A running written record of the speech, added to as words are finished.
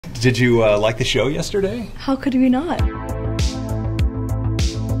Did you like the show yesterday? How could we not?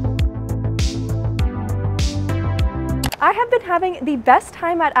 I have been having the best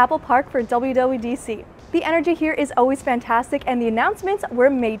time at Apple Park for WWDc. The energy here is always fantastic and the announcements were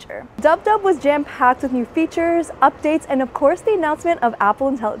major. WW was jam-packed with new features, updates, and of course the announcement of Apple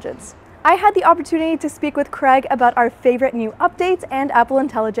Intelligence. I had the opportunity to speak with Craig about our favorite new updates and Apple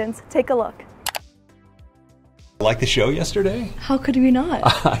Intelligence. Take a look. Like the show yesterday? How could we not?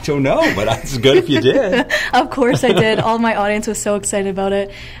 I don't know, but it's good if you did. Of course I did. All my audience was so excited about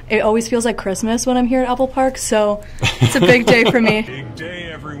it. It always feels like Christmas when I'm here at Apple Park, so it's a big day for me. Big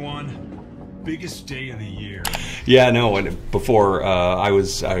day, everyone. Biggest day of the year. Yeah, no. Before I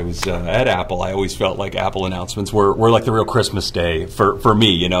was at Apple, I always felt like Apple announcements were like the real Christmas day for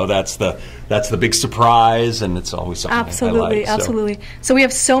me. You know, that's the big surprise, and it's always something absolutely, I like. Absolutely. So we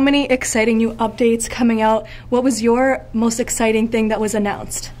have so many exciting new updates coming out. What was your most exciting thing that was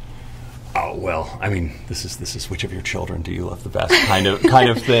announced? Oh well, I mean, this is which of your children do you love the best kind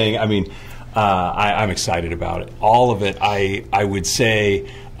of thing. I mean, I'm excited about it. All of it. I would say.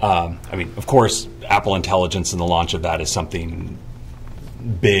 I mean, of course, Apple Intelligence and the launch of that is something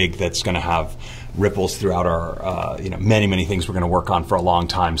big that's going to have ripples throughout our, many things we're going to work on for a long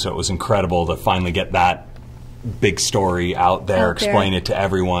time. So it was incredible to finally get that big story out there, explain it to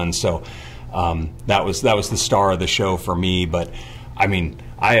everyone. So that was the star of the show for me. But I mean,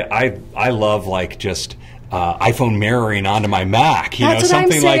 I love like just iPhone mirroring onto my Mac,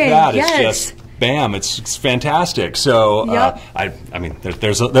 something like that. Yes. It's just. Bam! It's fantastic. So yep. I mean,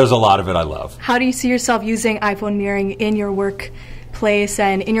 there's a lot of it I love. How do you see yourself using iPhone mirroring in your workplace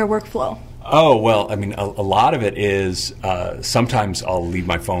and in your workflow? Oh well, I mean, a lot of it is sometimes I'll leave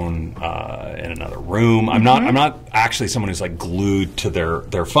my phone in another room. I'm not actually someone who's like glued to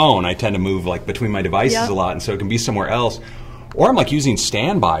their phone. I tend to move like between my devices a lot, and so it can be somewhere else. Or I'm like using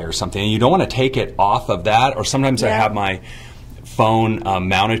standby or something, and you don't want to take it off of that. Or sometimes I have my phone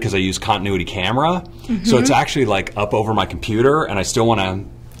mounted because I use continuity camera, so it's actually like up over my computer, and I still want to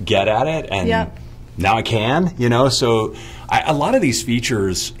get at it, and now I can, So a lot of these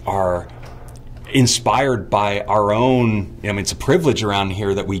features are inspired by our own. I mean, it's a privilege around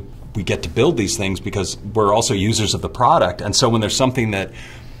here that we get to build these things because we're also users of the product, and so when there's something that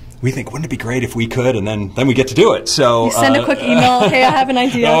we think, wouldn't it be great if we could, and then we get to do it. So you send a quick email. Hey, I have an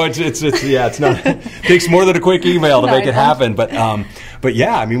idea. No, it's not. It takes more than a quick email to make it happen. But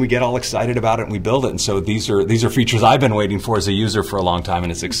yeah, I mean, we get all excited about it and we build it. And so these are features I've been waiting for as a user for a long time,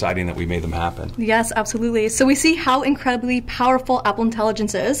 and it's exciting that we made them happen. Yes, absolutely. So we see how incredibly powerful Apple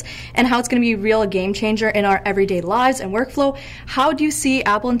Intelligence is, and how it's going to be a real game changer in our everyday lives and workflow. How do you see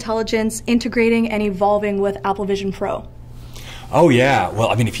Apple Intelligence integrating and evolving with Apple Vision Pro? Oh yeah, well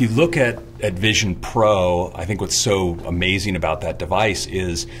I mean if you look at Vision Pro, I think what's so amazing about that device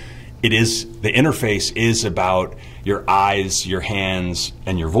is the interface is about your eyes, your hands,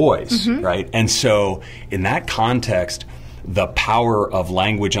 and your voice, right? And so in that context, the power of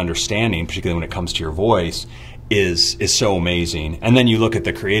language understanding, particularly when it comes to your voice, is so amazing. And then you look at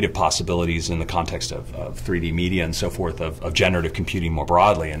the creative possibilities in the context of 3D media and so forth, of generative computing more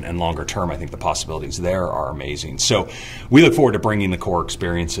broadly, and longer term, I think the possibilities there are amazing. So we look forward to bringing the core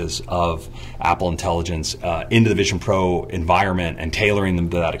experiences of Apple Intelligence into the Vision Pro environment and tailoring them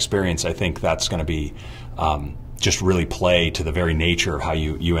to that experience. I think that's going to be just really play to the very nature of how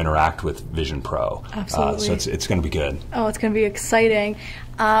you interact with Vision Pro. Absolutely. So it's going to be good. Oh, it's going to be exciting.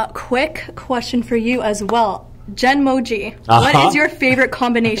 Quick question for you as well. Genmoji. What is your favorite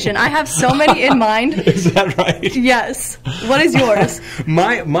combination? I have so many in mind. Is that right? Yes. What is yours?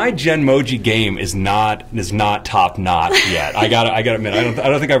 My Genmoji game is not top notch yet. I gotta admit, I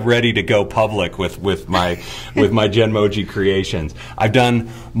don't think I'm ready to go public with my Genmoji creations. I've done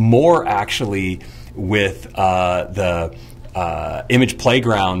more actually with the image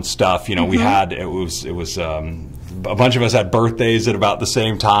playground stuff. We had it was a bunch of us had birthdays at about the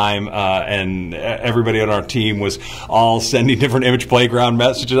same time, and everybody on our team was all sending different image playground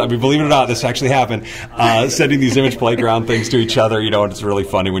messages. I mean, believe it or not, this actually happened. Sending these image playground things to each other, and it's really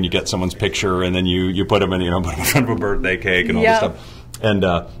funny when you get someone's picture and then you put them in, put them in front of a birthday cake and all this stuff. And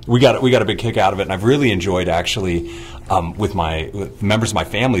we got a big kick out of it, and I've really enjoyed actually with members of my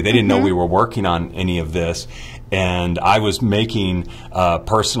family. They didn't know we were working on any of this, and I was making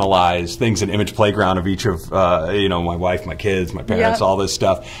personalized things in Image Playground of each of my wife, my kids, my parents, all this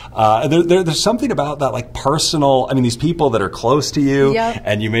stuff. There's something about that, like personal. I mean, these people that are close to you,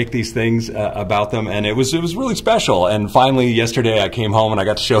 and you make these things about them, and it was really special. And finally, yesterday, I came home and I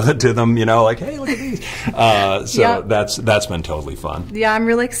got to show that to them. Like, hey, look at these. That's been totally fun. Yeah, I'm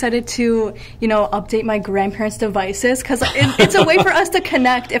really excited to update my grandparents' devices. this because it's a way for us to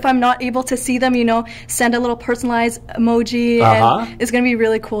connect. If I'm not able to see them, you know, send a little personalized emoji, and it's going to be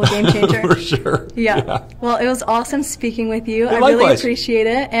really cool, game changer. For sure. Yeah. Well, it was awesome speaking with you. Hey, I really appreciate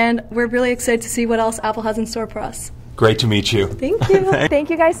it, and we're really excited to see what else Apple has in store for us. Great to meet you. Thank you. Thank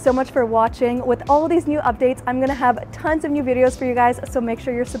you guys so much for watching. With all of these new updates, I'm going to have tons of new videos for you guys, so make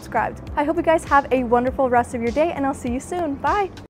sure you're subscribed. I hope you guys have a wonderful rest of your day, and I'll see you soon. Bye.